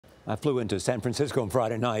I flew into San Francisco on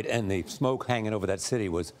Friday night, and the smoke hanging over that city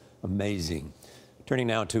was amazing. Turning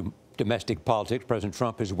now to domestic politics, President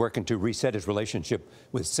Trump is working to reset his relationship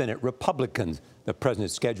with Senate Republicans. The president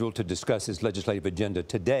is scheduled to discuss his legislative agenda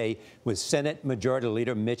today with Senate Majority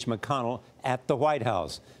Leader Mitch McConnell at the White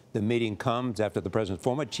House. The meeting comes after the president's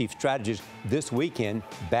former chief strategist this weekend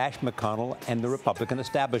bashed McConnell and the Republican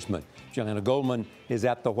establishment. Julianna Goldman is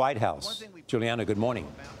at the White House. Julianna, good morning.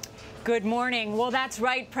 Good morning. Well, that's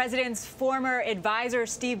right. President's former advisor,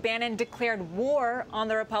 Steve Bannon, declared war on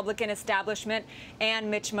the Republican establishment and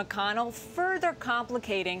Mitch McConnell, further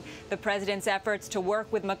complicating the president's efforts to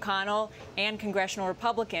work with McConnell and congressional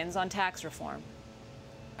Republicans on tax reform.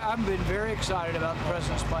 I've been very excited about the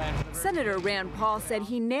president's plan. Senator Rand Paul said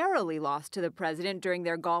he narrowly lost to the president during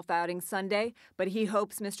their golf outing Sunday, but he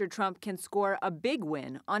hopes Mr. Trump can score a big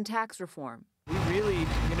win on tax reform. We really,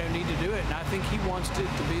 need to do it, and I think he wants it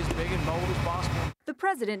to be as big and bold as possible. The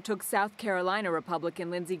president took South Carolina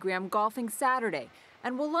Republican Lindsey Graham golfing Saturday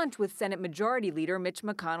and will lunch with Senate Majority Leader Mitch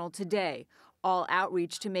McConnell today. All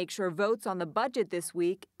outreach to make sure votes on the budget this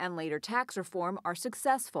week and later tax reform are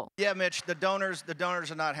successful. Yeah, Mitch, the donors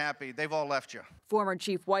are not happy. They've all left you. Former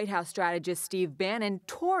Chief White House strategist Steve Bannon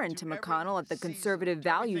tore into McConnell at the Conservative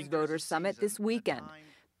Values Voters Summit this weekend.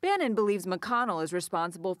 Bannon believes McConnell is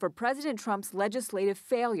responsible for President Trump's legislative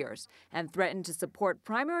failures and threatened to support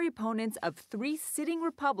primary opponents of 3 sitting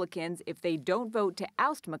Republicans if they don't vote to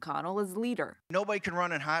oust McConnell as leader. Nobody can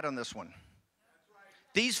run and hide on this one.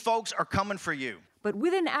 These folks are coming for you. But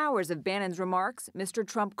within hours of Bannon's remarks, Mr.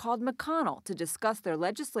 Trump called McConnell to discuss their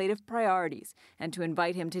legislative priorities and to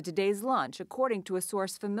invite him to today's lunch, according to a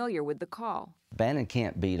source familiar with the call. Bannon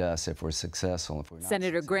can't beat us if we're successful. If we're not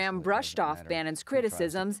Senator Graham brushed off Bannon's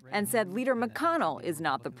criticisms and said Leader McConnell is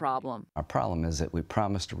not the problem. Our problem is that we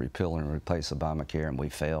promised to repeal and replace Obamacare, and we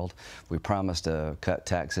failed. We promised to cut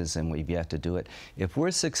taxes, and we've yet to do it. If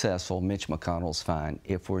we're successful, Mitch McConnell's fine.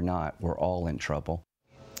 If we're not, we're all in trouble.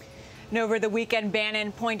 And over the weekend,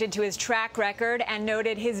 Bannon pointed to his track record and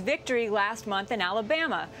noted his victory last month in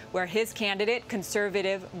Alabama, where his candidate,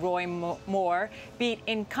 conservative Roy Moore, beat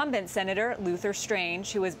incumbent Senator Luther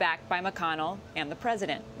Strange, who was backed by McConnell and the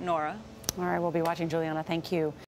president. Norah. All right, we'll be watching, Julianna. Thank you.